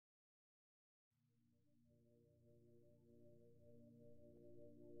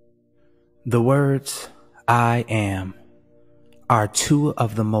The words I am are two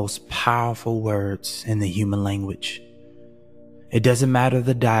of the most powerful words in the human language. It doesn't matter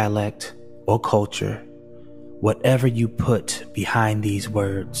the dialect or culture, whatever you put behind these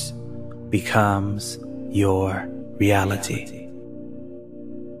words becomes your reality.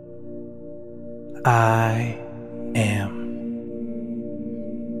 I am.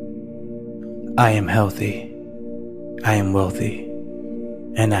 I am healthy. I am wealthy.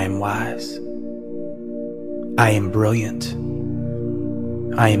 And I am wise. I am brilliant.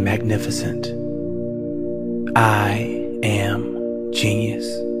 I am magnificent. I am genius.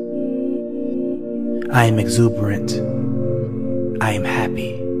 I am exuberant. I am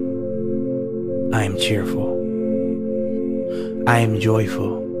happy. I am cheerful. I am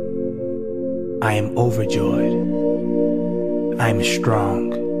joyful. I am overjoyed. I am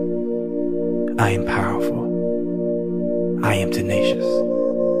strong. I am powerful. I am tenacious.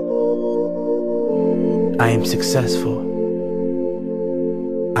 I am successful.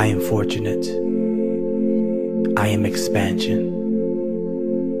 I am fortunate. I am expansion.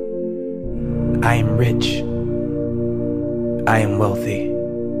 I am rich. I am wealthy.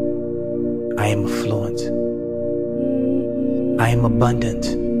 I am affluent. I am abundant.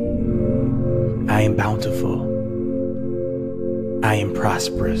 I am bountiful. I am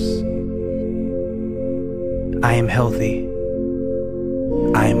prosperous. I am healthy.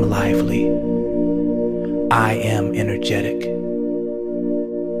 I am lively. I am energetic.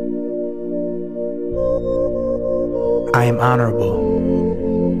 I am honorable.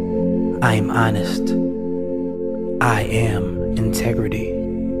 I am honest. I am integrity.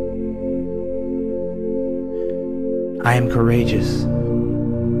 I am courageous.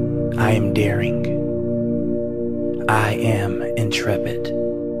 I am daring. I am intrepid.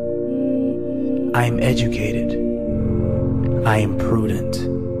 I am educated. I am prudent.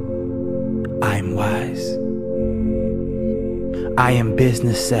 I am wise. I am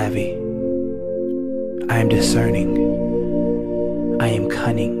business savvy. I am discerning. I am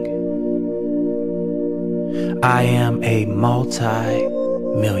cunning. I am a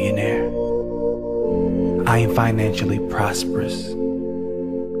multi-millionaire. I am financially prosperous.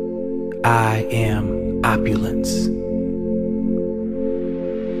 I am opulence.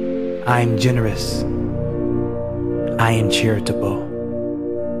 I am generous. I am charitable.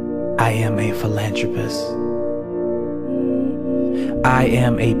 I am a philanthropist. I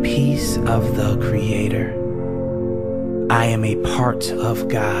am a piece of the Creator. I am a part of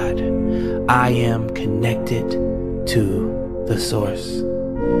God. I am connected to the Source.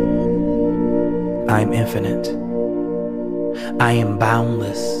 I am infinite. I am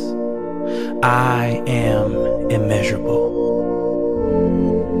boundless. I am immeasurable.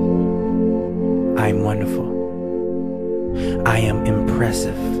 I am wonderful. I am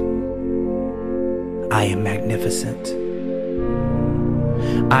impressive. I am magnificent.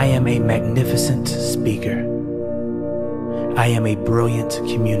 I am a magnificent speaker. I am a brilliant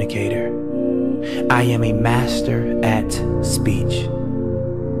communicator. I am a master at speech.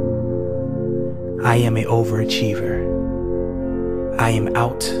 I am an overachiever. I am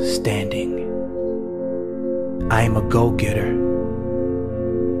outstanding. I am a go-getter.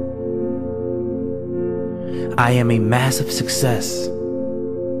 I am a massive success.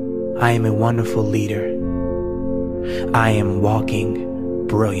 I am a wonderful leader. I am walking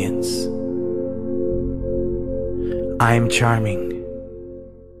brilliance. I am charming.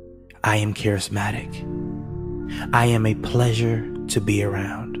 I am charismatic. I am a pleasure to be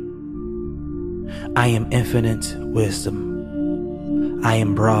around. I am infinite wisdom. I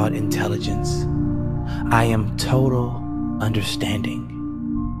am broad intelligence. I am total understanding.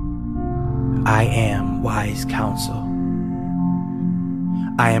 I am wise counsel.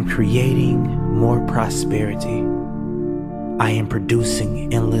 I am creating more prosperity. I am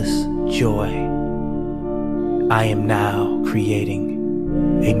producing endless joy. I am now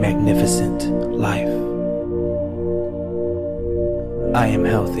creating a magnificent life. I am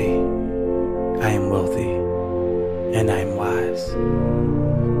healthy. I am wealthy. And I am wise.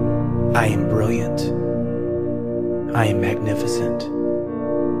 I am brilliant. I am magnificent.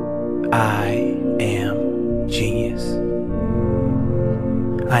 I am genius.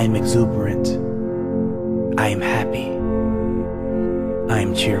 I am exuberant. I am happy. I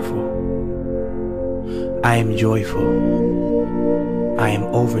am cheerful. I am joyful. I am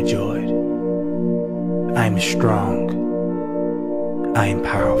overjoyed. I am strong. I am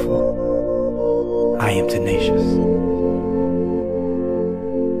powerful. I am tenacious.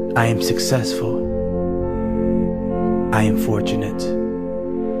 I am successful. I am fortunate.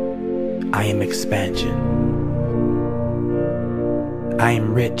 I am expansion. I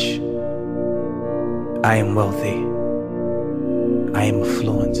am rich. I am wealthy. I am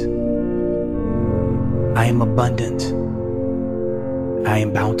affluent. I am abundant. I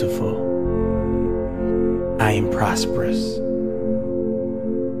am bountiful. I am prosperous.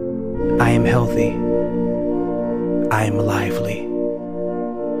 I am healthy. I am lively.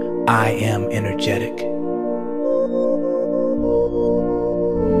 I am energetic.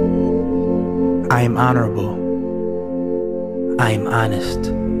 I am honorable. I am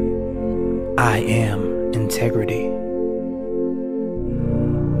honest. I am integrity.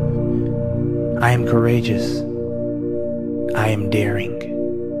 I am courageous. I am daring.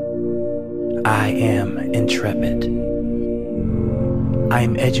 I am intrepid. I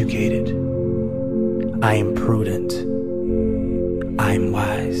am educated. I am prudent. I am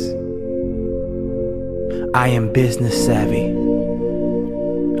wise. I am business savvy.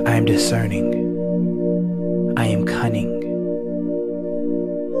 I am discerning. I am cunning.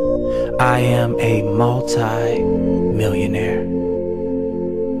 I am a multi-millionaire.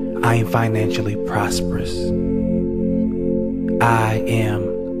 I am financially prosperous. I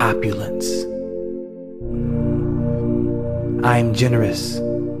am opulence. I am generous.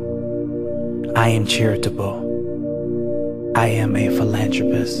 I am charitable. I am a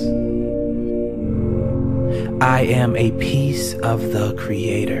philanthropist. I am a piece of the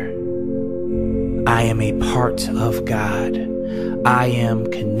Creator. I am a part of God. I am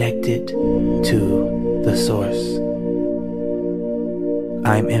connected to the Source.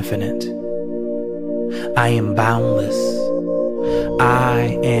 I am infinite. I am boundless.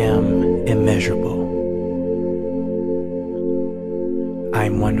 I am immeasurable. I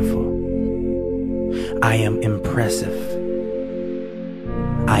am wonderful. I am impressive.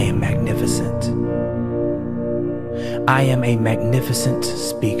 I am magnificent. I am a magnificent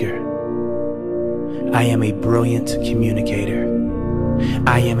speaker. I am a brilliant communicator.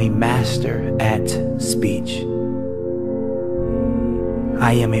 I am a master at speech.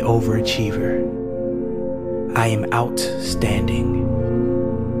 I am an overachiever. I am outstanding.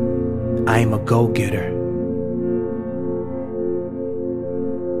 I am a go-getter.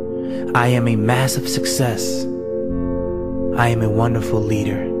 I am a massive success. I am a wonderful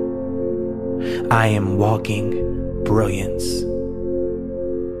leader. I am walking brilliance.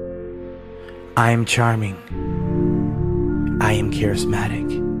 I am charming. I am charismatic.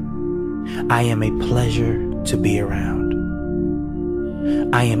 I am a pleasure to be around.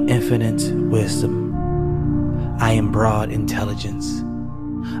 I am infinite wisdom. I am broad intelligence.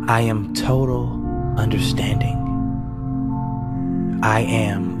 I am total understanding. I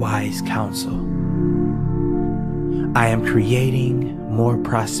am wise counsel. I am creating more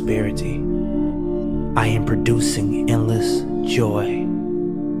prosperity. I am producing endless joy.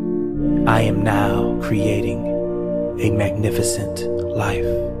 I am now creating a magnificent life.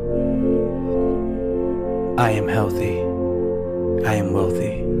 I am healthy. I am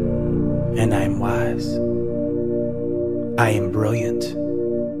wealthy. And I am wise. I am brilliant.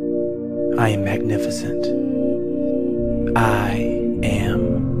 I am magnificent. I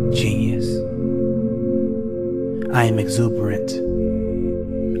am genius. I am exuberant.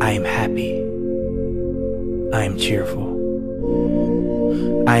 I am happy. I am cheerful.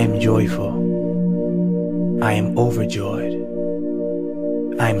 I am joyful. I am overjoyed.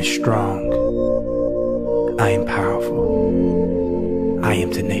 I am strong. I am powerful. I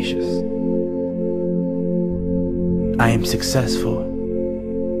am tenacious. I am successful.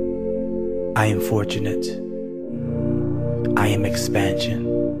 I am fortunate. I am expansion.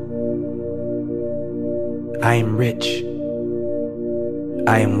 I am rich.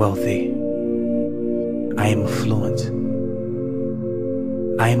 I am wealthy. I am affluent.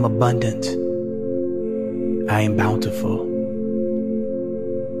 I am abundant. I am bountiful.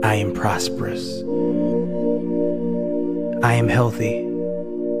 I am prosperous. I am healthy.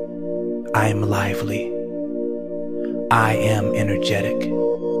 I am lively. I am energetic.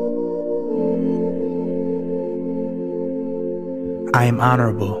 I am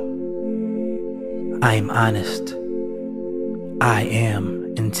honorable. I am honest. I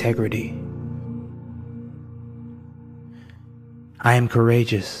am integrity. I am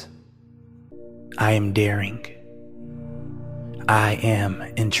courageous. I am daring. I am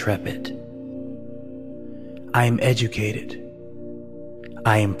intrepid. I am educated.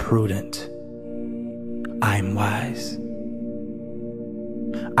 I am prudent. I am wise.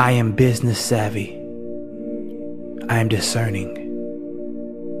 I am business savvy. I am discerning.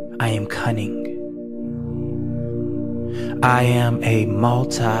 I am cunning. I am a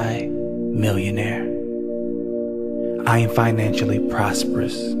multi-millionaire. I am financially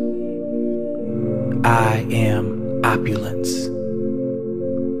prosperous. I am opulence.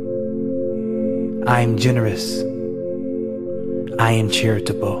 I am generous. I am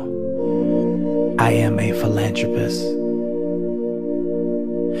charitable. I am a philanthropist.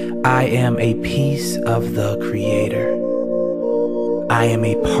 I am a piece of the Creator. I am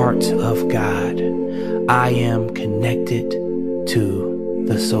a part of God. I am connected to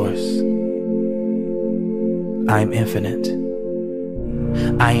the Source. I am infinite.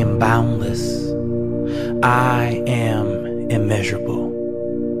 I am boundless. I am immeasurable.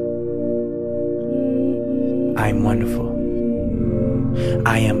 I am wonderful.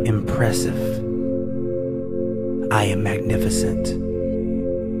 I am impressive. I am magnificent.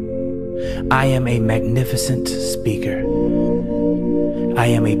 I am a magnificent speaker. I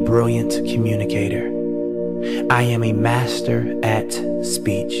am a brilliant communicator. I am a master at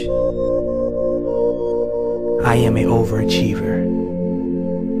speech. I am an overachiever.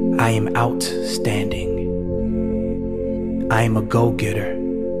 I am outstanding. I am a go-getter.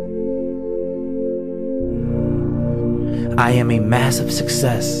 I am a massive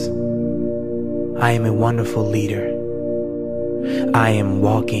success. I am a wonderful leader. I am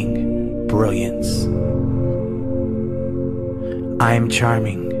walking brilliance. I am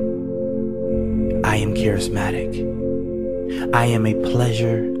charming. I am charismatic. I am a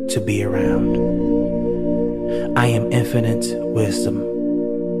pleasure to be around. I am infinite wisdom.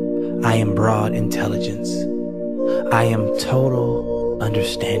 I am broad intelligence. I am total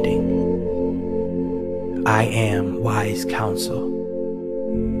understanding. I am wise counsel.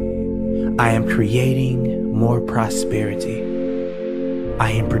 I am creating more prosperity. I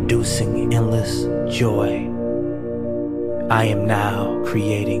am producing endless joy. I am now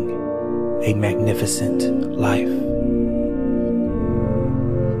creating a magnificent life.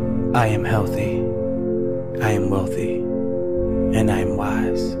 I am healthy. I am wealthy. And I am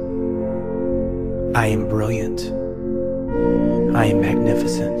wise. I am brilliant. I am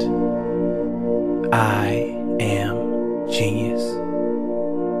magnificent. I am genius.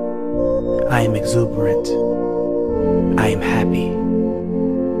 I am exuberant. I am happy.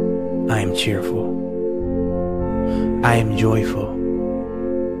 I am cheerful. I am joyful.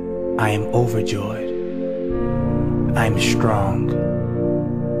 I am overjoyed. I am strong.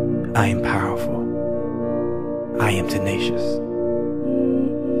 I am powerful. I am tenacious.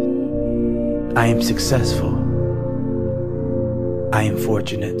 I am successful. I am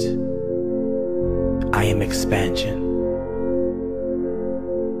fortunate. I am expansion.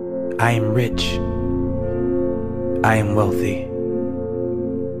 I am rich. I am wealthy.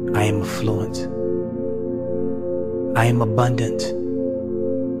 I am affluent. I am abundant.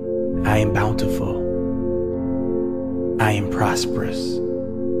 I am bountiful. I am prosperous.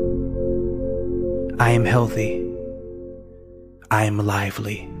 I am healthy. I am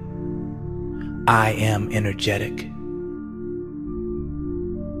lively. I am energetic.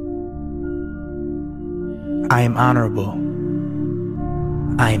 I am honorable.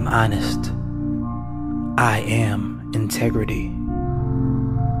 I am honest. I am integrity.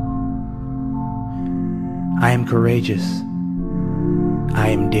 I am courageous. I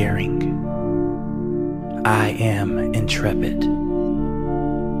am daring. I am intrepid.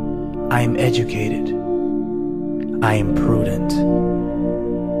 I am educated. I am prudent.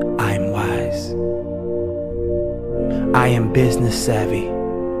 I am wise. I am business savvy.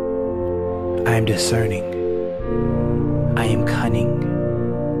 I am discerning. I am cunning.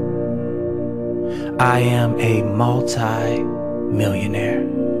 I am a multi-millionaire.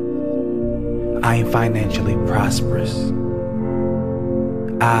 I am financially prosperous.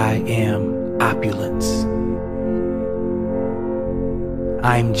 I am opulence.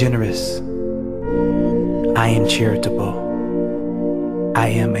 I am generous. I am charitable. I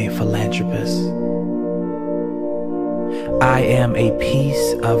am a philanthropist. I am a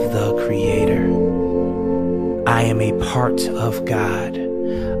piece of the Creator. I am a part of God.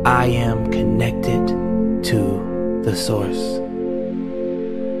 I am connected to the Source.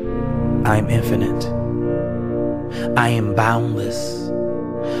 I am infinite. I am boundless.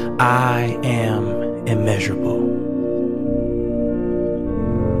 I am immeasurable.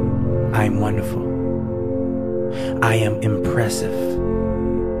 I am wonderful. I am impressive.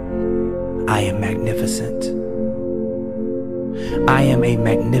 I am magnificent. I am a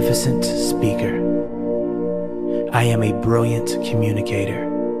magnificent speaker. I am a brilliant communicator.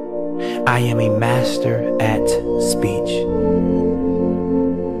 I am a master at speech.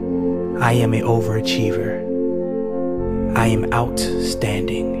 I am an overachiever. I am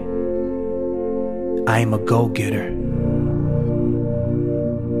outstanding. I am a go-getter.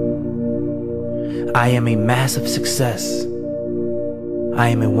 I am a massive success. I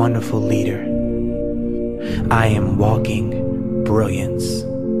am a wonderful leader. I am walking brilliance.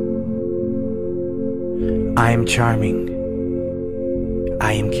 I am charming.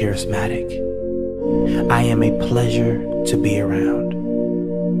 I am charismatic. I am a pleasure to be around.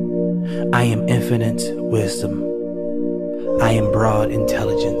 I am infinite wisdom. I am broad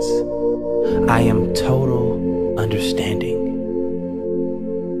intelligence. I am total understanding.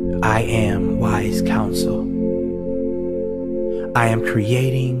 I am wise counsel. I am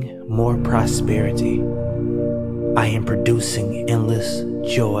creating more prosperity. I am producing endless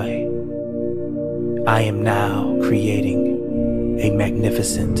joy. I am now creating a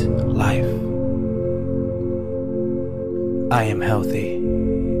magnificent life. I am healthy.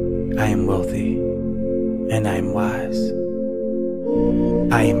 I am wealthy. And I am wise.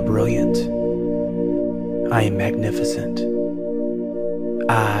 I am brilliant. I am magnificent.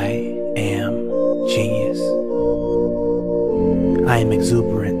 I am genius. I am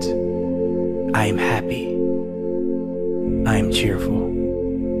exuberant. I am happy. I am cheerful.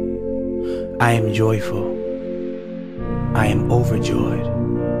 I am joyful. I am overjoyed.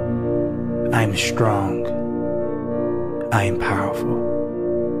 I am strong. I am powerful.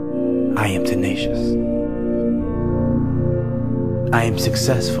 I am tenacious. I am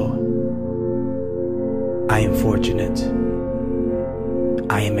successful. I am fortunate.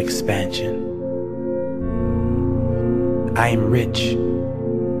 I am expansion. I am rich.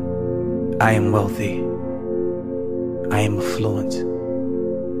 I am wealthy. I am affluent.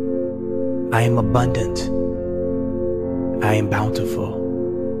 I am abundant. I am bountiful.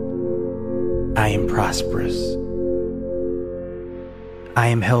 I am prosperous. I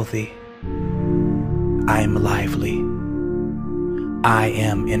am healthy. I am lively. I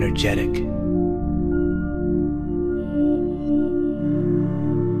am energetic.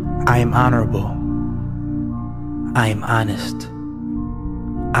 I am honorable. I am honest.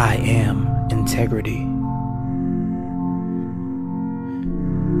 I am integrity.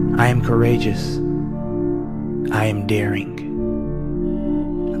 I am courageous. I am daring.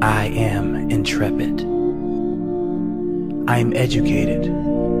 I am intrepid. I am educated.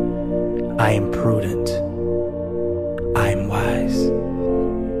 I am prudent. I am wise.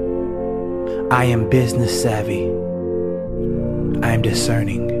 I am business savvy. I am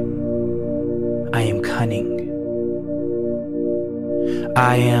discerning. I am cunning.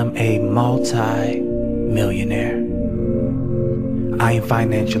 I am a multi-millionaire. I am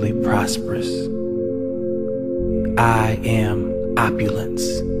financially prosperous. I am opulence.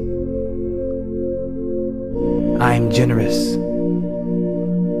 I am generous.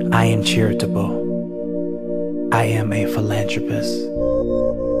 I am charitable. I am a philanthropist.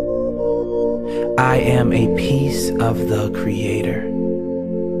 I am a piece of the Creator.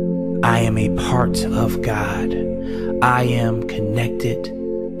 I am a part of God. I am connected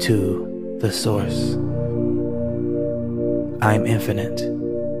to the Source. I am infinite.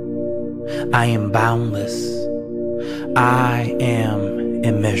 I am boundless. I am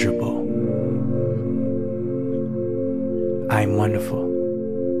immeasurable. I am wonderful.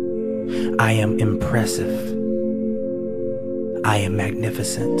 I am impressive. I am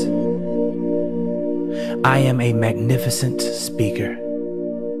magnificent. I am a magnificent speaker.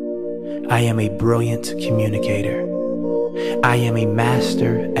 I am a brilliant communicator. I am a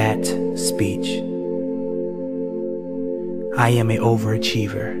master at speech. I am an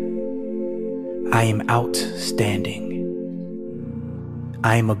overachiever. I am outstanding.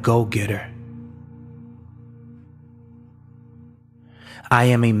 I am a go-getter. I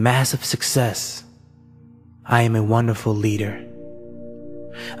am a massive success. I am a wonderful leader.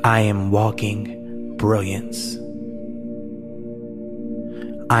 I am walking brilliance.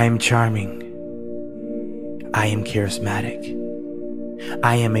 I am charming. I am charismatic.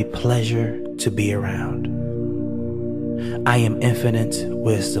 I am a pleasure to be around. I am infinite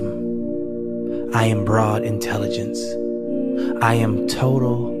wisdom. I am broad intelligence. I am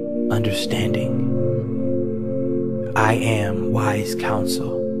total understanding. I am wise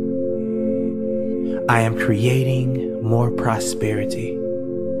counsel. I am creating more prosperity.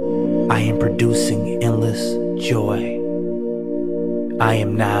 I am producing endless joy. I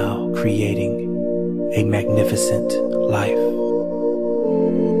am now creating a magnificent life.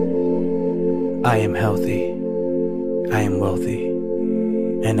 I am healthy. I am wealthy.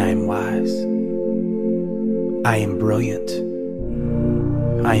 And I am wise. I am brilliant.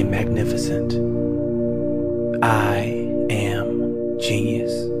 I am magnificent. I am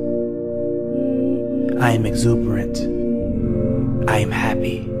genius. I am exuberant. I am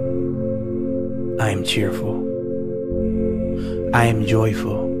happy. I am cheerful. I am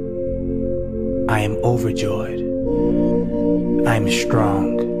joyful. I am overjoyed. I am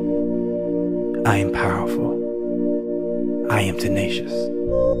strong. I am powerful. I am tenacious.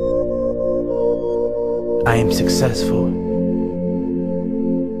 I am successful.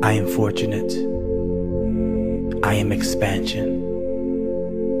 I am fortunate. I am expansion.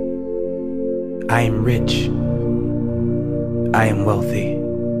 I am rich. I am wealthy.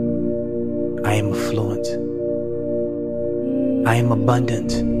 I am affluent. I am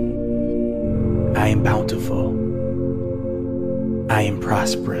abundant. I am bountiful. I am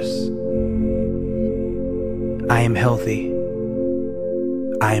prosperous. I am healthy.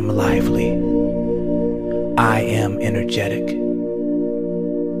 I am lively. I am energetic.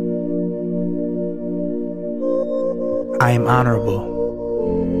 I am honorable.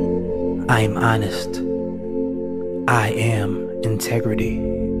 I am honest. I am integrity.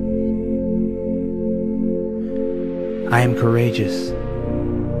 I am courageous.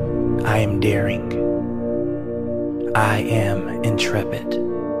 I am daring. I am intrepid.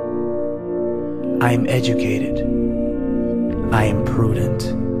 I am educated. I am prudent.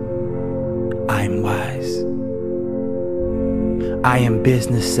 I am wise. I am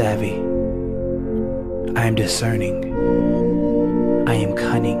business savvy. I am discerning. I am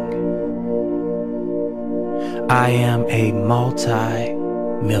cunning. I am a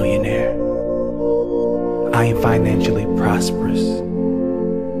multi-millionaire. I am financially prosperous.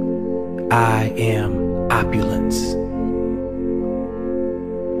 I am opulence.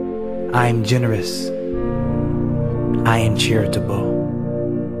 I am generous. I am charitable.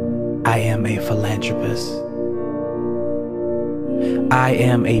 I am a philanthropist. I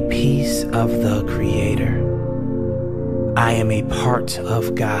am a piece of the Creator. I am a part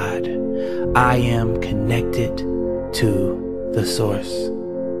of God. I am connected to the Source.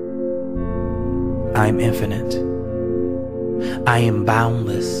 I am infinite. I am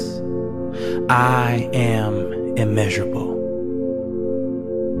boundless. I am immeasurable.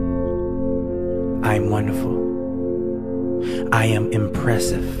 I am wonderful. I am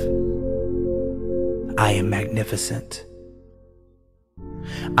impressive. I am magnificent.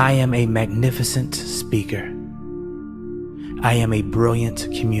 I am a magnificent speaker. I am a brilliant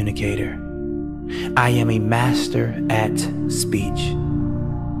communicator. I am a master at speech.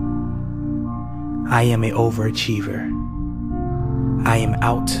 I am an overachiever. I am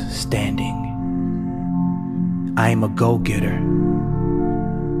outstanding. I am a go-getter.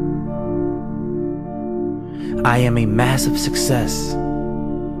 I am a massive success.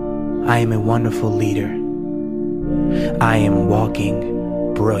 I am a wonderful leader. I am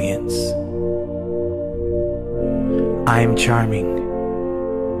walking brilliance. I am charming.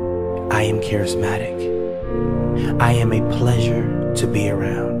 I am charismatic. I am a pleasure to be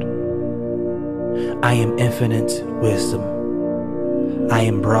around. I am infinite wisdom. I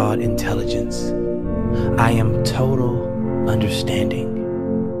am broad intelligence. I am total understanding.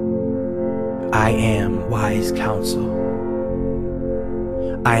 I am wise counsel.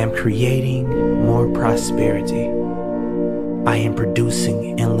 I am creating more prosperity. I am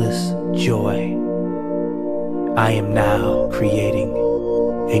producing endless joy. I am now creating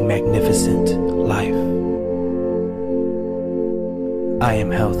a magnificent life. I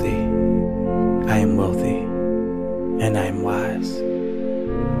am healthy. I am wealthy. And I am wise.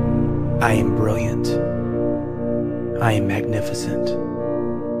 I am brilliant. I am magnificent.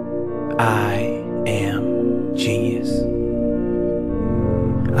 I am genius.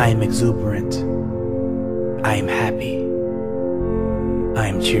 I am exuberant. I am happy. I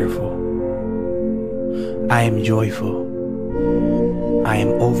am cheerful. I am joyful. I am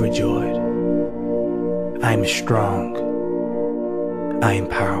overjoyed. I am strong. I am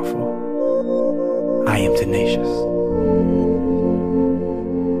powerful. I am tenacious.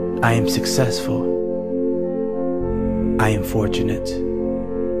 I am successful. I am fortunate.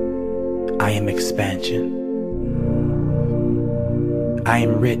 I am expansion. I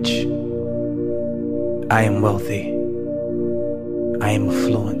am rich. I am wealthy. I am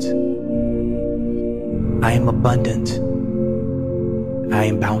affluent. I am abundant. I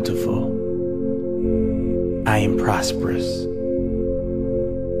am bountiful. I am prosperous.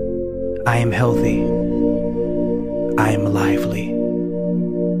 I am healthy. I am lively.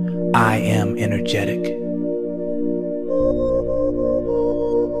 I am energetic.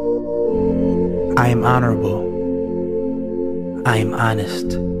 I am honorable. I am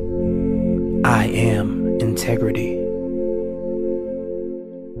honest. I am integrity.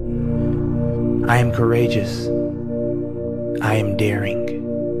 I am courageous. I am daring.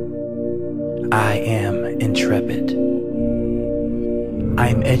 I am intrepid. I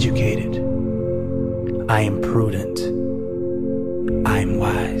am educated. I am prudent. I am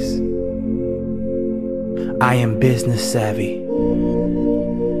wise. I am business savvy.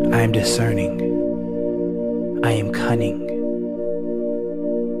 I am discerning. I am cunning.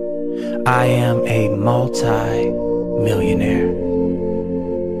 I am a multi-millionaire.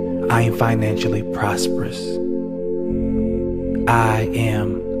 I am financially prosperous. I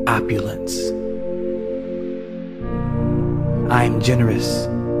am opulence. I am generous.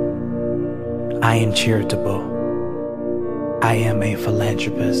 I am charitable. I am a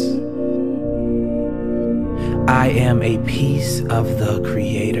philanthropist. I am a piece of the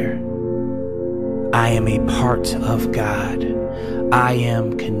Creator. I am a part of God. I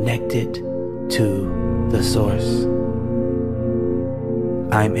am connected to the Source.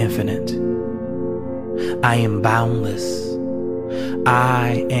 I am infinite. I am boundless.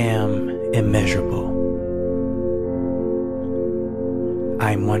 I am immeasurable.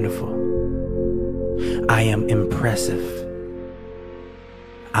 I am wonderful. I am impressive.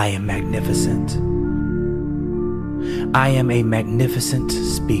 I am magnificent. I am a magnificent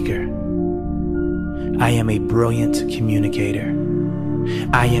speaker. I am a brilliant communicator.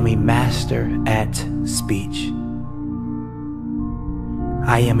 I am a master at speech.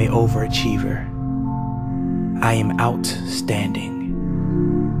 I am an overachiever. I am outstanding.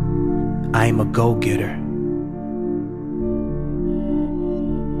 I am a go-getter.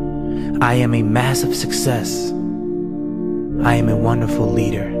 I am a massive success. I am a wonderful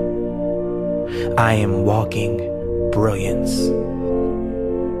leader. I am walking brilliance.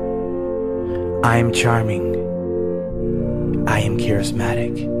 I am charming. I am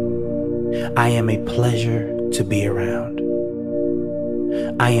charismatic. I am a pleasure to be around.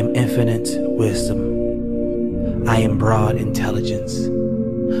 I am infinite wisdom. I am broad intelligence.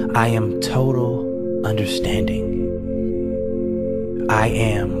 I am total understanding. I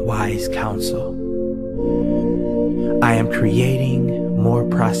am wise counsel. I am creating more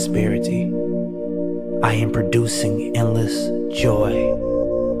prosperity. I am producing endless joy.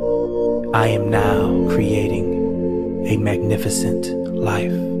 I am now creating a magnificent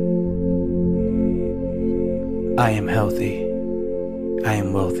life. I am healthy. I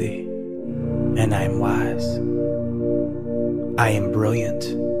am wealthy. And I am wise. I am brilliant.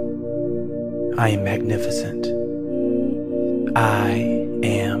 I am magnificent. I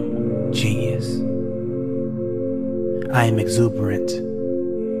am genius. I am exuberant.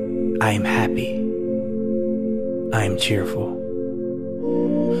 I am happy. I am cheerful.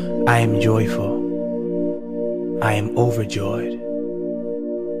 I am joyful. I am overjoyed.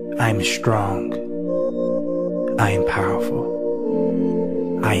 I am strong. I am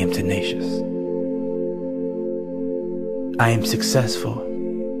powerful. I am tenacious. I am successful.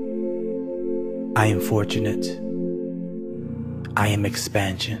 I am fortunate. I am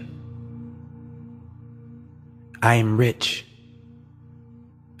expansion. I am rich.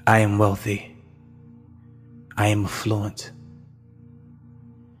 I am wealthy. I am affluent.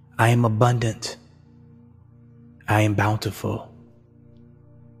 I am abundant. I am bountiful.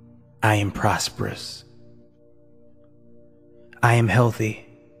 I am prosperous. I am healthy.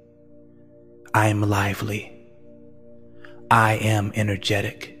 I am lively. I am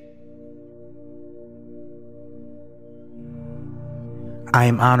energetic. I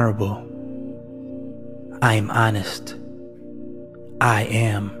am honorable. I am honest. I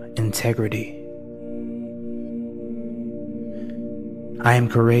am integrity. I am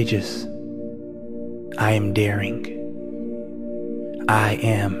courageous. I am daring. I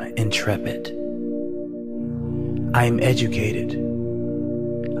am intrepid. I am educated.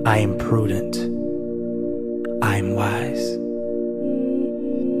 I am prudent. I am wise.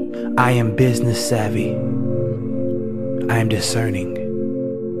 I am business savvy. I am discerning.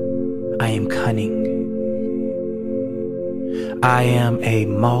 I am cunning. I am a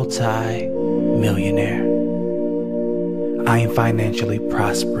multi-millionaire. I am financially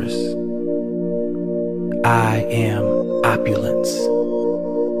prosperous. I am opulence.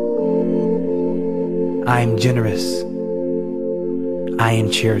 I am generous. I am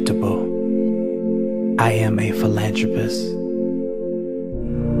charitable. I am a philanthropist.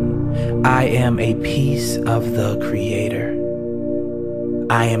 I am a piece of the Creator.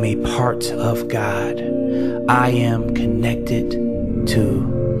 I am a part of God. I am connected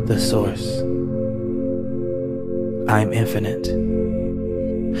to the Source. I am infinite.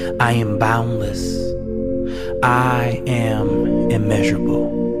 I am boundless. I am immeasurable.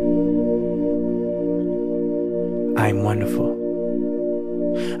 I am wonderful.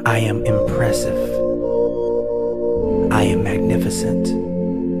 I am impressive. I am magnificent.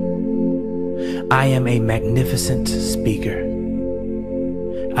 I am a magnificent speaker.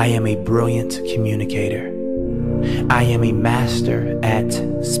 I am a brilliant communicator. I am a master at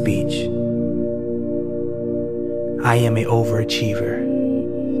speech. I am an overachiever.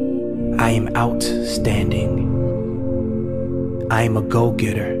 I am outstanding. I am a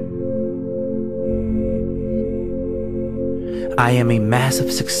go-getter. I am a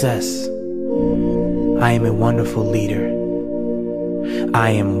massive success. I am a wonderful leader. I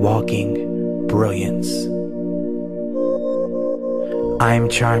am walking brilliance. I am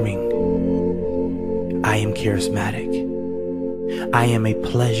charming. I am charismatic. I am a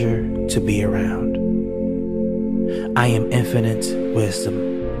pleasure to be around. I am infinite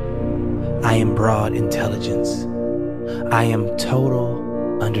wisdom. I am broad intelligence. I am total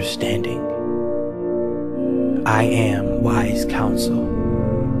understanding. I am wise counsel.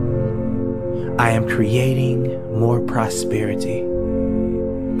 I am creating more prosperity.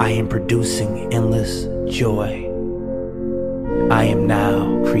 I am producing endless joy. I am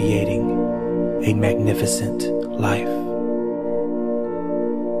now creating a magnificent life.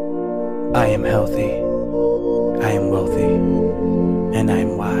 I am healthy. I am wealthy. And I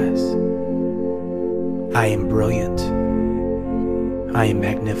am wise. I am brilliant. I am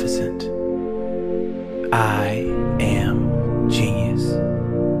magnificent. I am genius.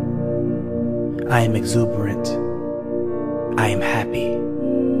 I am exuberant. I am happy.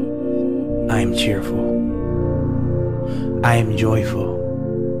 I am cheerful. I am joyful.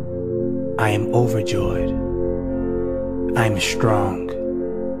 I am overjoyed. I am strong.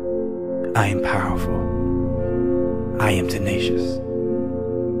 I am powerful. I am tenacious.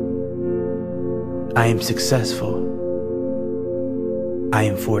 I am successful. I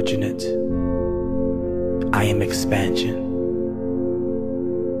am fortunate. I am expansion.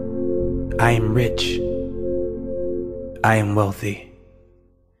 I am rich. I am wealthy.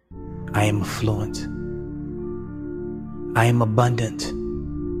 I am affluent. I am abundant.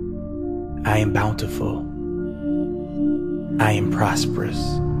 I am bountiful. I am prosperous.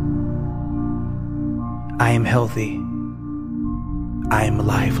 I am healthy. I am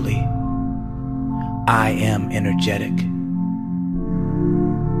lively. I am energetic.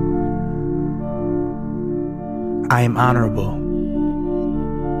 I am honorable.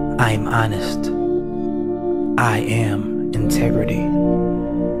 I am honest. I am integrity.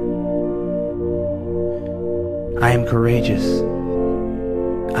 I am courageous.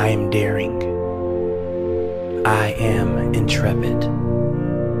 I am daring. I am intrepid.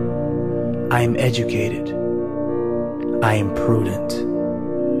 I am educated. I am prudent.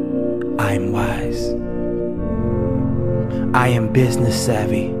 I am wise. I am business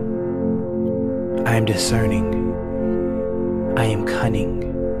savvy. I am discerning. I am cunning.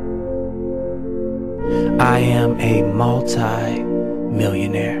 I am a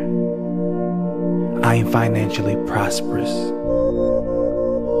multi-millionaire. I am financially prosperous.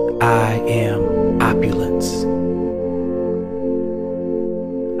 I am opulence.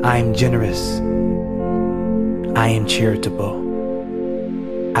 I am generous. I am charitable.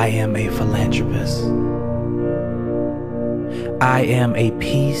 I am a philanthropist. I am a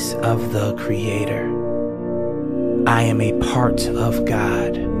piece of the Creator. I am a part of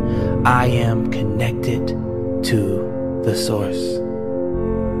God. I am connected to the Source.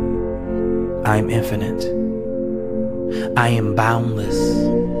 I am infinite. I am boundless.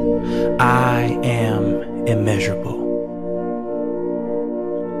 I am immeasurable.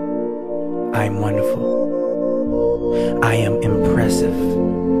 I am wonderful. I am impressive.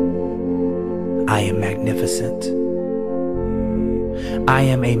 I am magnificent. I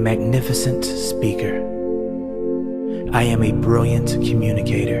am a magnificent speaker. I am a brilliant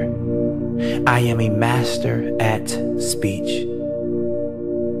communicator. I am a master at speech.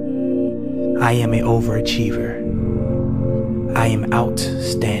 I am an overachiever. I am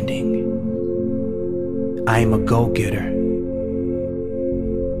outstanding. I am a go-getter.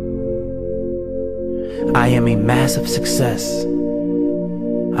 I am a massive success.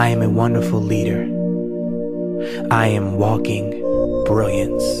 I am a wonderful leader. I am walking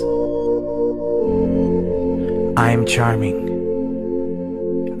brilliance. I am charming.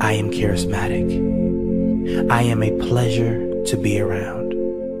 I am charismatic. I am a pleasure to be around.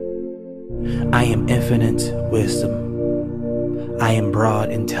 I am infinite wisdom. I am broad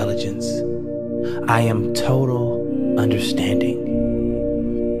intelligence. I am total understanding.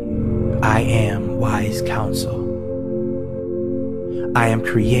 I am wise counsel. I am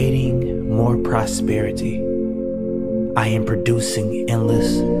creating more prosperity. I am producing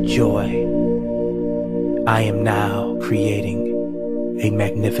endless joy. I am now creating a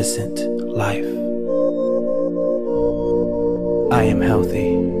magnificent life. I am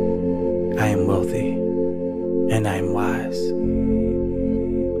healthy. I am wealthy. And I am wise.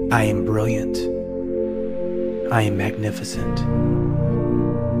 I am brilliant. I am magnificent.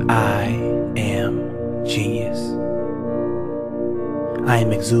 I am genius. I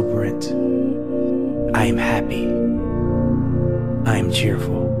am exuberant. I am happy. I am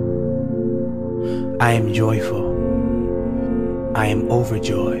cheerful. I am joyful. I am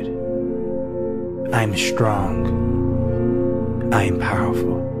overjoyed. I am strong. I am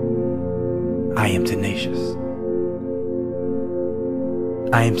powerful. I am tenacious.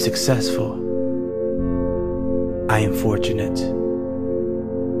 I am successful. I am fortunate.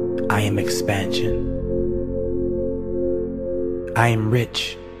 I am expansion. I am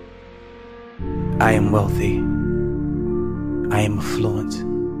rich. I am wealthy. I am affluent.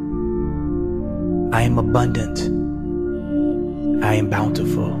 I am abundant. I am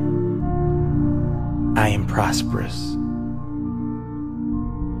bountiful. I am prosperous.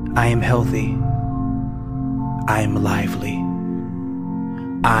 I am healthy. I am lively.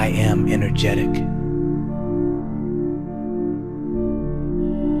 I am energetic.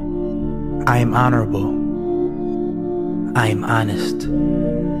 I am honorable. I am honest.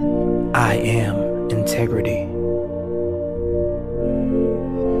 I am integrity.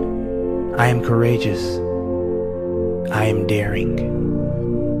 I am courageous. I am daring.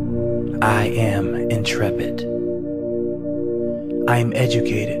 I am intrepid. I am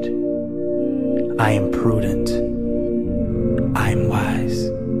educated. I am prudent. I am wise.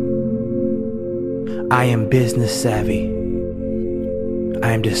 I am business savvy.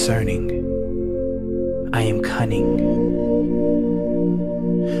 I am discerning. I am cunning.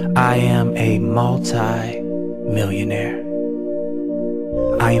 I am a multi-millionaire.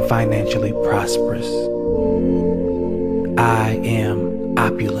 I am financially prosperous. I am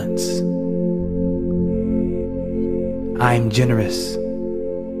opulence. I am generous.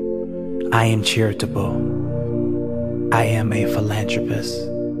 I am charitable. I am a philanthropist.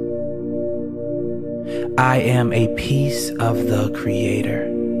 I am a piece of the Creator.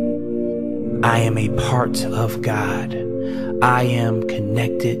 I am a part of God. I am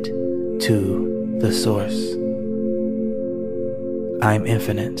connected to the Source. I am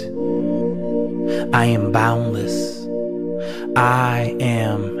infinite. I am boundless. I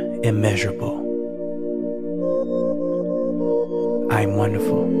am immeasurable. I am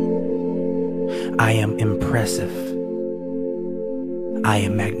wonderful. I am impressive. I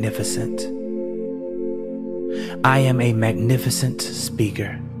am magnificent. I am a magnificent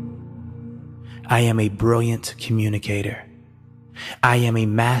speaker. I am a brilliant communicator. I am a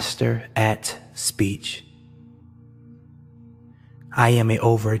master at speech. I am an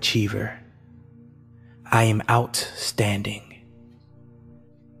overachiever. I am outstanding.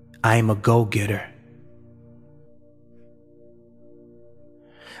 I am a go-getter.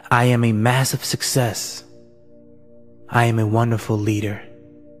 I am a massive success. I am a wonderful leader.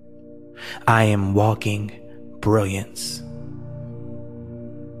 I am walking brilliance.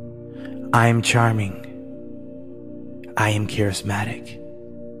 I am charming. I am charismatic.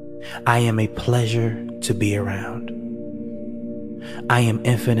 I am a pleasure to be around. I am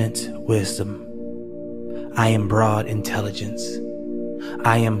infinite wisdom. I am broad intelligence.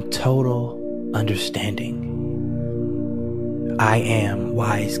 I am total understanding. I am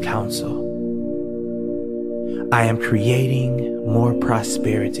wise counsel. I am creating more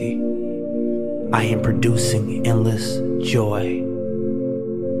prosperity. I am producing endless joy.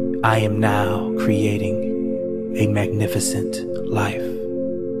 I am now creating a magnificent life.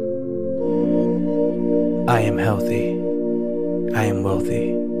 I am healthy. I am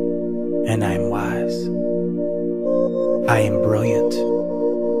wealthy. And I am wise. I am brilliant.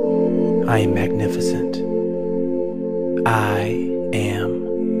 I am magnificent. I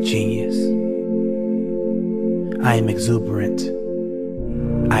am genius. I am exuberant.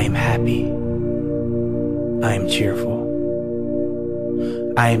 I am happy. I am cheerful.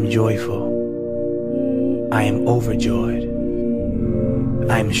 I am joyful. I am overjoyed.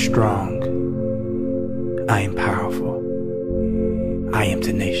 I am strong. I am powerful. I am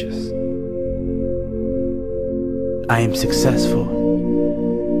tenacious. I am successful.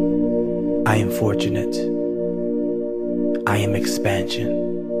 I am fortunate. I am expansion.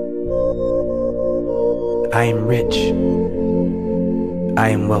 I am rich. I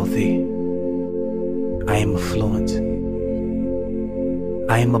am wealthy. I am affluent.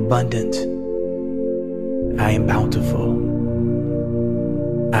 I am abundant. I am bountiful.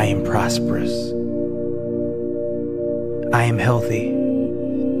 I am prosperous. I am healthy.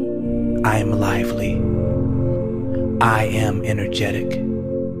 I am lively. I am energetic.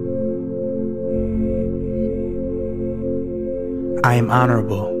 I am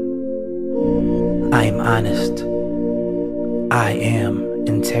honorable. I am honest. I am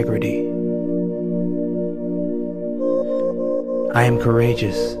integrity. I am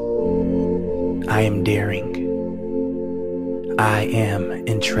courageous. I am daring. I am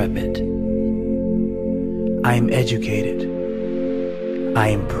intrepid. I am educated. I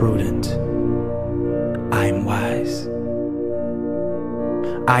am prudent. I am wise.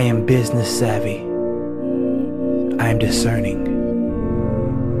 I am business savvy. I am discerning.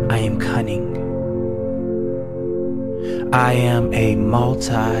 I am cunning. I am a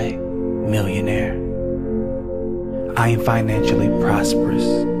multi-millionaire. I am financially prosperous.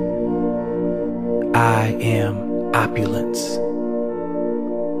 I am opulence.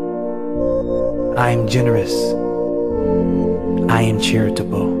 I am generous. I am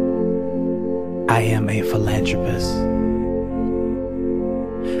charitable. I am a philanthropist.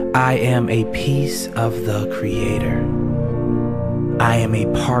 I am a piece of the Creator. I am a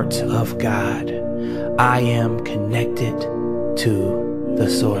part of God. I am connected to the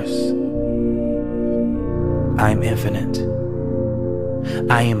Source. I am infinite.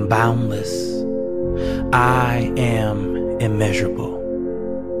 I am boundless. I am immeasurable.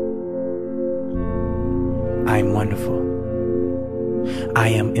 I am wonderful. I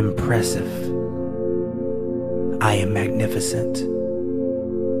am impressive. I am magnificent.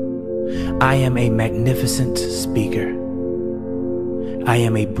 I am a magnificent speaker. I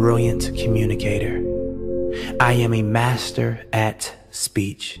am a brilliant communicator. I am a master at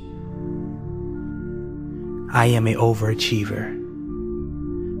speech. I am an overachiever.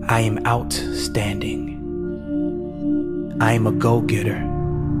 I am outstanding. I am a go-getter.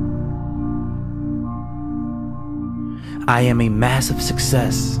 I am a massive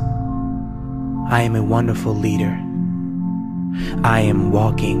success. I am a wonderful leader. I am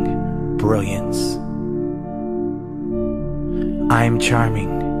walking brilliance. I am charming.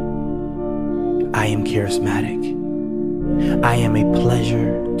 I am charismatic. I am a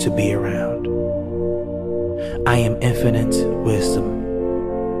pleasure to be around. I am infinite wisdom.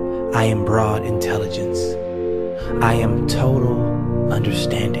 I am broad intelligence. I am total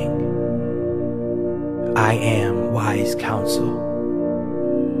understanding. I am wise counsel.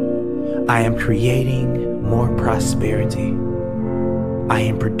 I am creating more prosperity. I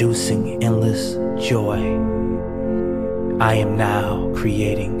am producing endless joy. I am now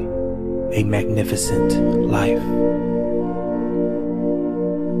creating a magnificent life.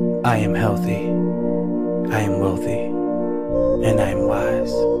 I am healthy. I am wealthy. And I am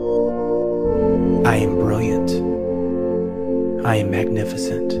wise. I am brilliant. I am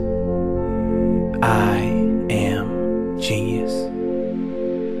magnificent. I am genius.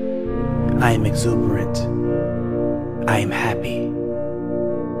 I am exuberant. I am happy.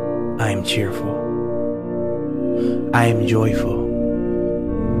 I am cheerful. I am joyful.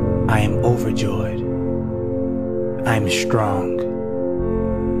 I am overjoyed. I am strong.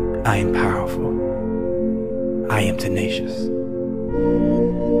 I am powerful. I am tenacious.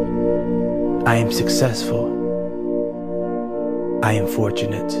 I am successful. I am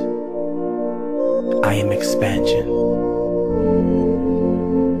fortunate. I am expansion.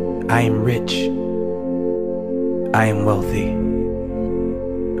 I am rich. I am wealthy.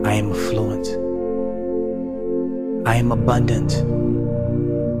 I am affluent. I am abundant.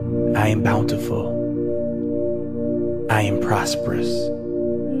 I am bountiful. I am prosperous.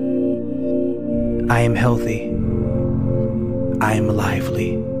 I am healthy. I am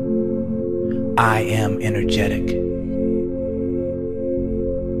lively. I am energetic.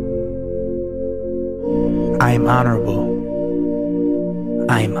 I am honorable.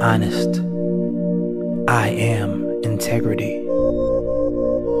 I am honest. I am integrity.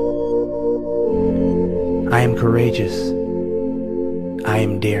 I am courageous. I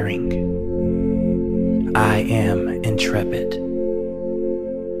am daring. I am intrepid.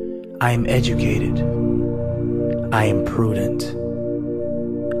 I am educated. I am prudent.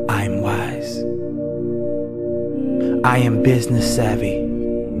 I am wise. I am business savvy.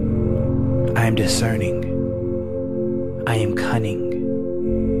 I am discerning. I am cunning.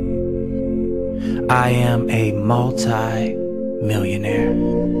 I am a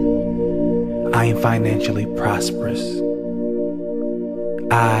multi-millionaire. I am financially prosperous.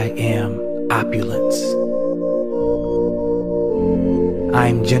 I am opulence. I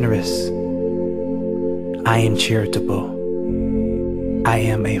am generous. I am charitable. I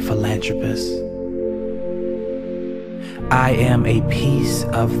am a philanthropist. I am a piece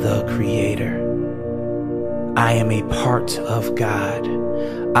of the Creator. I am a part of God.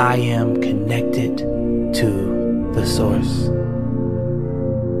 I am connected to the Source.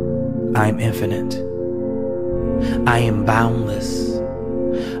 I am infinite. I am boundless.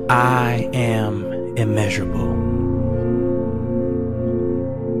 I am immeasurable.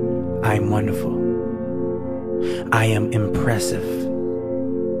 I am wonderful. I am impressive.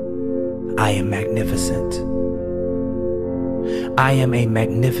 I am magnificent. I am a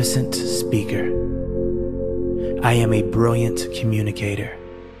magnificent speaker. I am a brilliant communicator.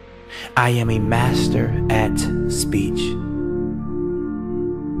 I am a master at speech.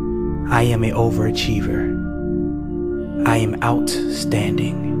 I am an overachiever. I am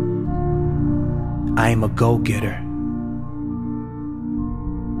outstanding. I am a go-getter.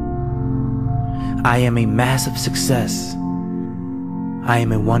 I am a massive success. I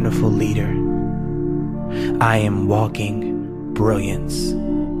am a wonderful leader. I am walking brilliance.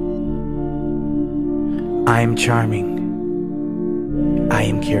 I am charming. I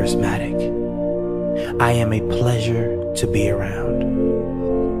am charismatic. I am a pleasure to be around.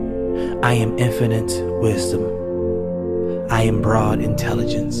 I am infinite wisdom. I am broad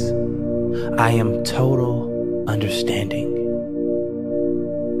intelligence. I am total understanding.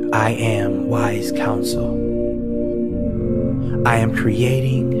 I am wise counsel. I am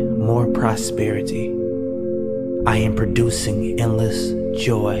creating more prosperity. I am producing endless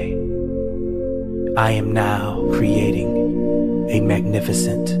joy. I am now creating a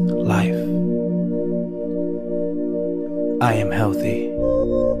magnificent life. I am healthy.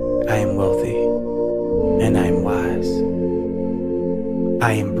 I am wealthy. And I am wise.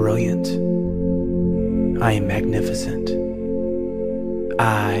 I am brilliant. I am magnificent.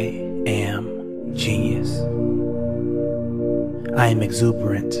 I am genius. I am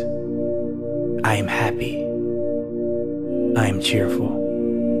exuberant. I am happy. I am cheerful.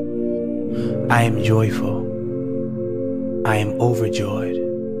 I am joyful. I am overjoyed.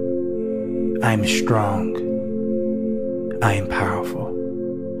 I am strong. I am powerful.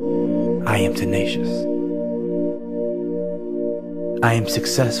 I am tenacious. I am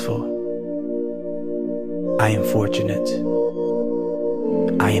successful. I am fortunate.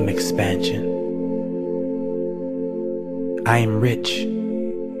 I am expansion. I am rich.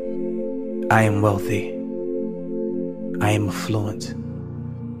 I am wealthy. I am affluent.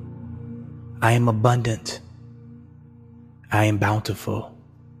 I am abundant. I am bountiful.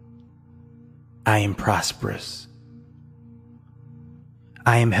 I am prosperous.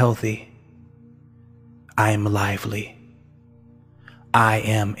 I am healthy. I am lively. I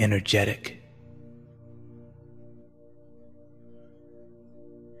am energetic.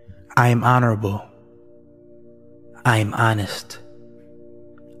 I am honorable. I am honest.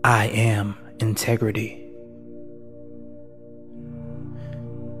 I am integrity.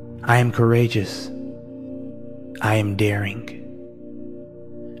 I am courageous. I am daring.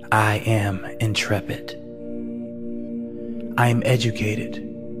 I am intrepid. I am educated.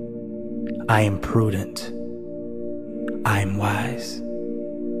 I am prudent. I am wise.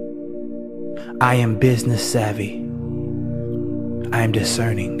 I am business savvy. I am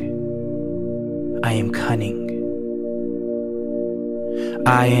discerning. I am cunning.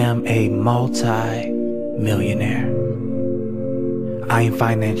 I am a multi-millionaire. I am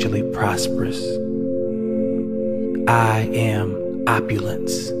financially prosperous. I am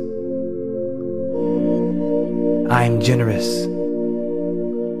opulence. I am generous.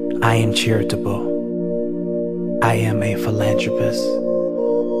 I am charitable. I am a philanthropist.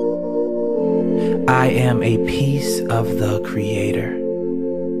 I am a piece of the Creator.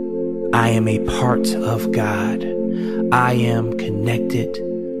 I am a part of God. I am connected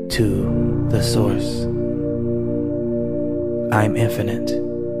to the Source. I am infinite.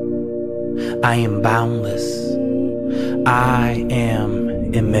 I am boundless. I am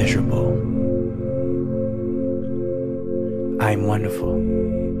immeasurable. I am wonderful.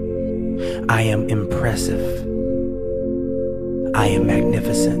 I am impressive. I am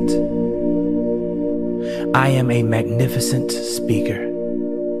magnificent. I am a magnificent speaker.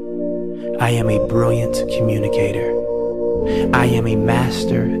 I am a brilliant communicator. I am a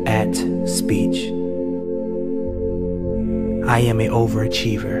master at speech. I am an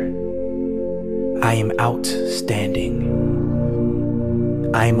overachiever. I am outstanding.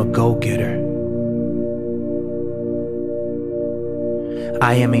 I am a go-getter.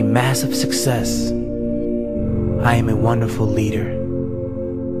 I am a massive success. I am a wonderful leader.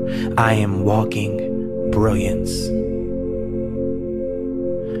 I am walking brilliance.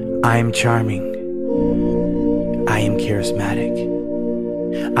 I am charming. I am charismatic.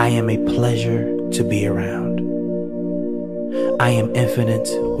 I am a pleasure to be around. I am infinite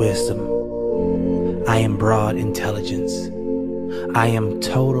wisdom. I am broad intelligence. I am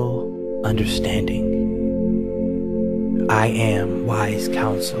total understanding. I am wise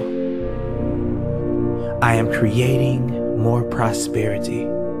counsel. I am creating more prosperity.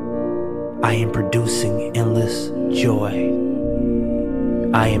 I am producing endless joy.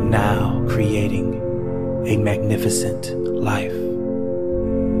 I am now creating a magnificent life.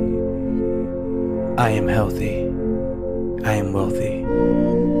 I am healthy. I am wealthy.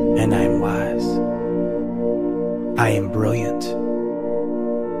 And I am wise. I am brilliant.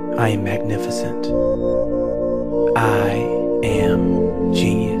 I am magnificent. I am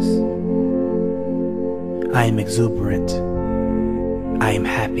genius. I am exuberant. I am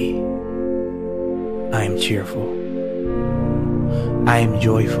happy. I am cheerful. I am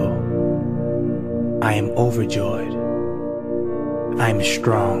joyful. I am overjoyed. I am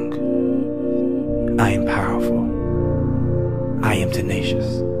strong. I am powerful. I am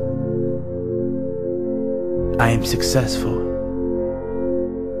tenacious. I am successful.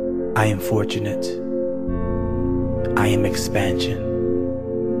 I am fortunate. I am expansion.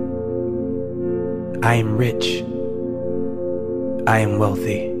 I am rich. I am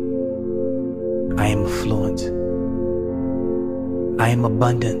wealthy. I am affluent. I am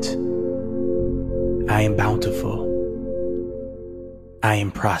abundant. I am bountiful. I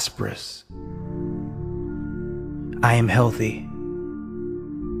am prosperous. I am healthy.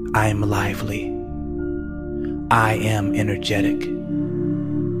 I am lively. I am energetic.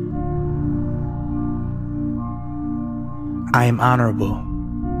 I am honorable.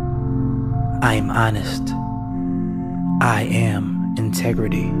 I am honest. I am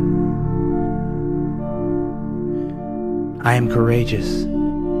integrity. I am courageous.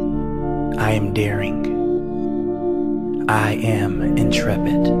 I am daring. I am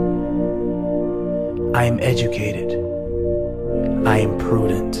intrepid. I am educated. I am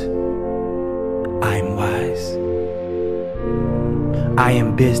prudent. I am wise. I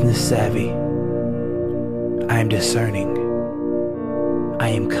am business savvy. I am discerning. I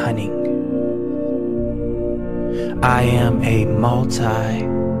am cunning. I am a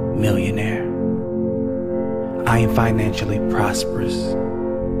multi-millionaire. I am financially prosperous.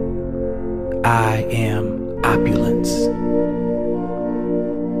 I am opulence.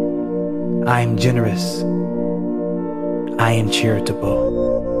 I am generous. I am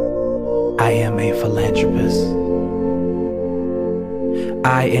charitable. I am a philanthropist.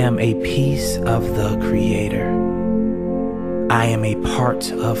 I am a piece of the Creator. I am a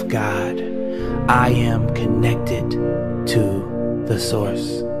part of God. I am connected to the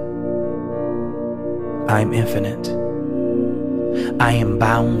Source. I am infinite. I am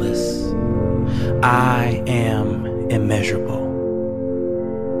boundless. I am immeasurable.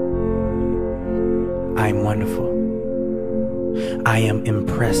 I am wonderful. I am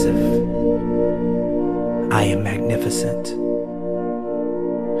impressive. I am magnificent.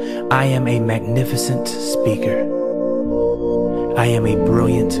 I am a magnificent speaker. I am a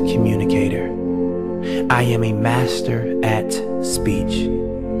brilliant communicator. I am a master at speech.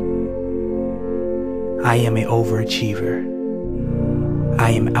 I am an overachiever.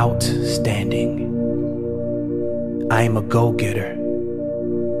 I am outstanding. I am a go-getter.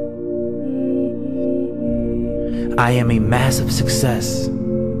 I am a massive success.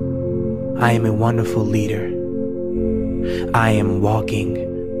 I am a wonderful leader. I am walking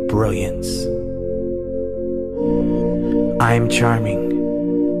brilliance. I am charming.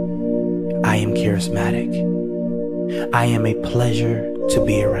 I am charismatic. I am a pleasure to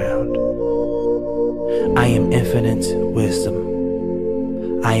be around. I am infinite wisdom.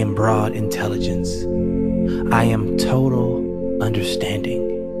 I am broad intelligence. I am total understanding.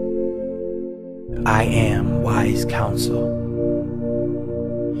 I am wise counsel.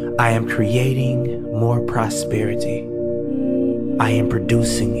 I am creating more prosperity. I am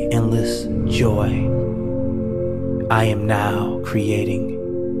producing endless joy. I am now creating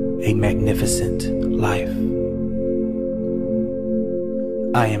a magnificent life.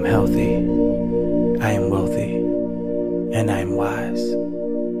 I am healthy. I am wealthy. And I am wise.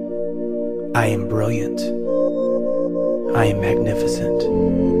 I am brilliant. I am magnificent.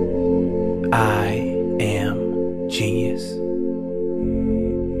 I am genius.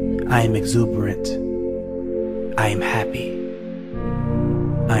 I am exuberant. I am happy.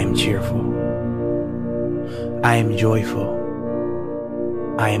 I am cheerful. I am joyful.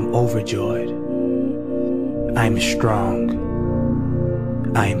 I am overjoyed. I am strong.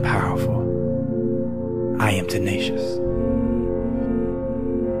 I am powerful. I am tenacious.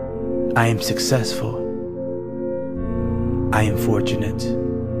 I am successful. I am fortunate.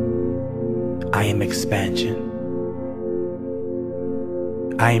 I am expansion.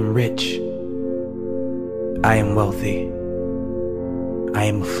 I am rich. I am wealthy. I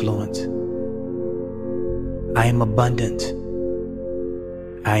am affluent. I am abundant.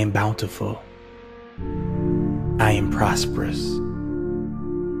 I am bountiful. I am prosperous.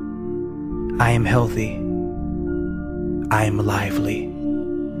 I am healthy. I am lively.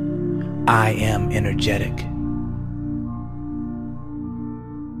 I am energetic.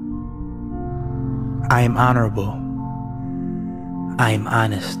 I am honorable. I am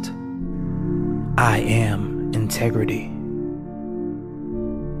honest. I am integrity.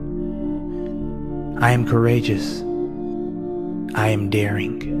 I am courageous. I am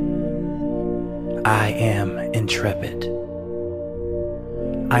daring. I am intrepid.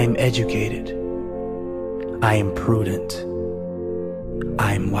 I am educated. I am prudent.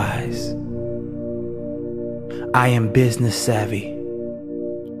 I am wise. I am business savvy.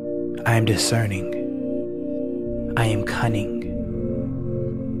 I am discerning. I am cunning.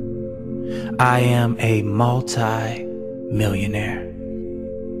 I am a multi-millionaire.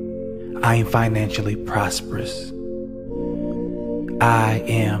 I am financially prosperous. I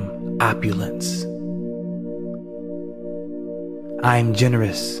am opulence. I am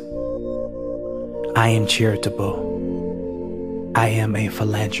generous. I am charitable. I am a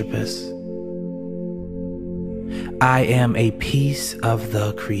philanthropist. I am a piece of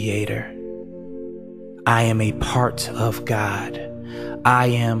the Creator. I am a part of God. I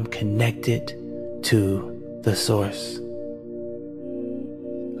am connected to the Source.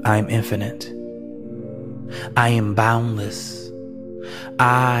 I am infinite. I am boundless.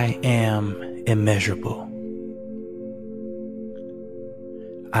 I am immeasurable.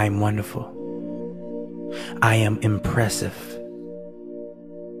 I am wonderful. I am impressive.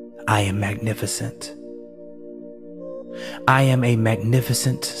 I am magnificent. I am a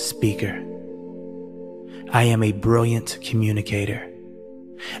magnificent speaker. I am a brilliant communicator.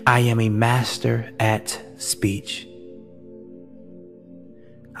 I am a master at speech.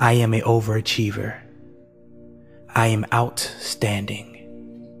 I am an overachiever. I am outstanding.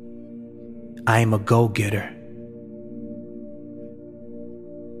 I am a go-getter.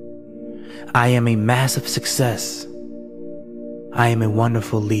 I am a massive success. I am a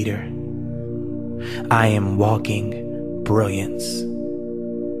wonderful leader. I am walking brilliance.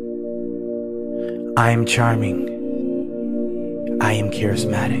 I am charming. I am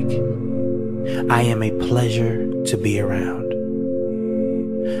charismatic. I am a pleasure to be around.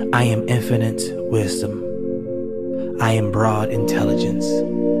 I am infinite wisdom. I am broad intelligence.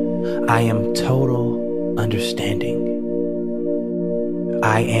 I am total understanding.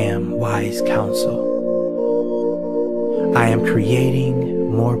 I am wise counsel. I am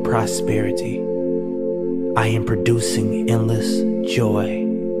creating more prosperity. I am producing endless joy.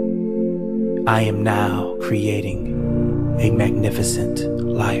 I am now creating a magnificent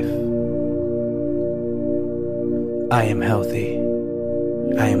life. I am healthy.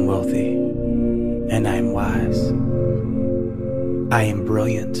 I am wealthy. And I am wise. I am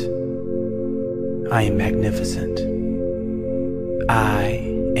brilliant. I am magnificent. I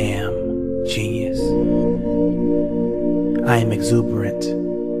am genius. I am exuberant.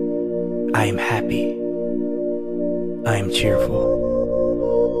 I am happy. I am cheerful.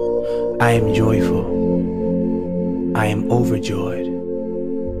 I am joyful. I am overjoyed.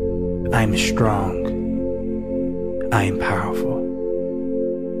 I am strong. I am powerful.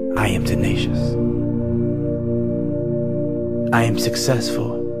 I am tenacious. I am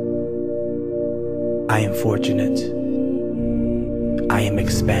successful. I am fortunate. I am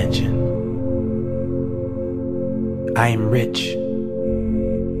expansion. I am rich.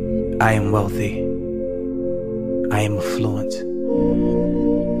 I am wealthy. I am affluent.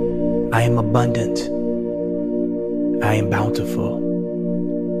 I am abundant. I am bountiful.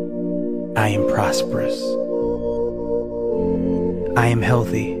 I am prosperous. I am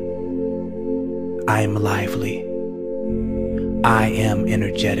healthy. I am lively. I am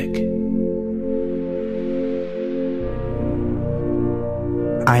energetic.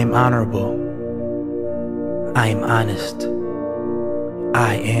 I am honorable. I am honest.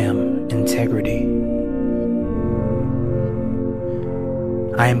 I am integrity.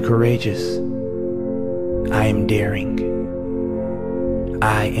 I am courageous. I am daring.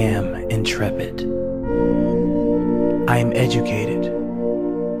 I am intrepid. I am educated.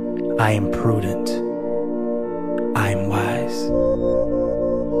 I am prudent. I am wise.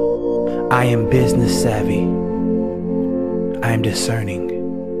 I am business savvy. I am discerning.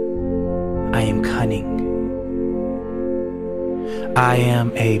 I am cunning. I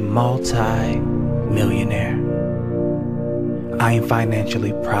am a multi-millionaire. I am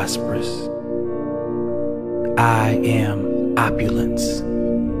financially prosperous. I am opulence.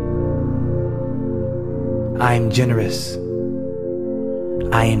 I am generous.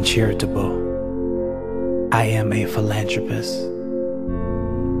 I am charitable. I am a philanthropist.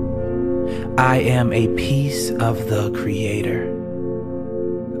 I am a piece of the Creator.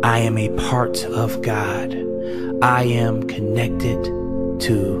 I am a part of God. I am connected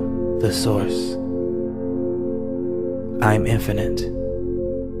to the Source. I am infinite.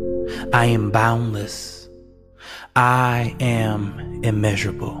 I am boundless. I am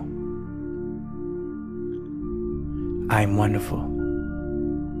immeasurable. I am wonderful.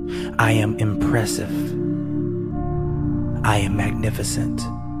 I am impressive. I am magnificent.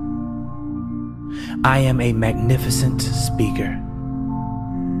 I am a magnificent speaker.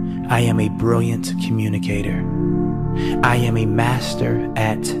 I am a brilliant communicator. I am a master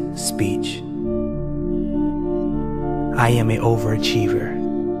at speech. I am an overachiever.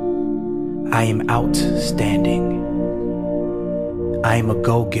 I am outstanding. I am a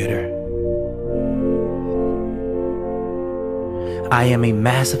go-getter. I am a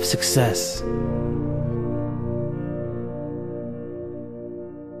massive success.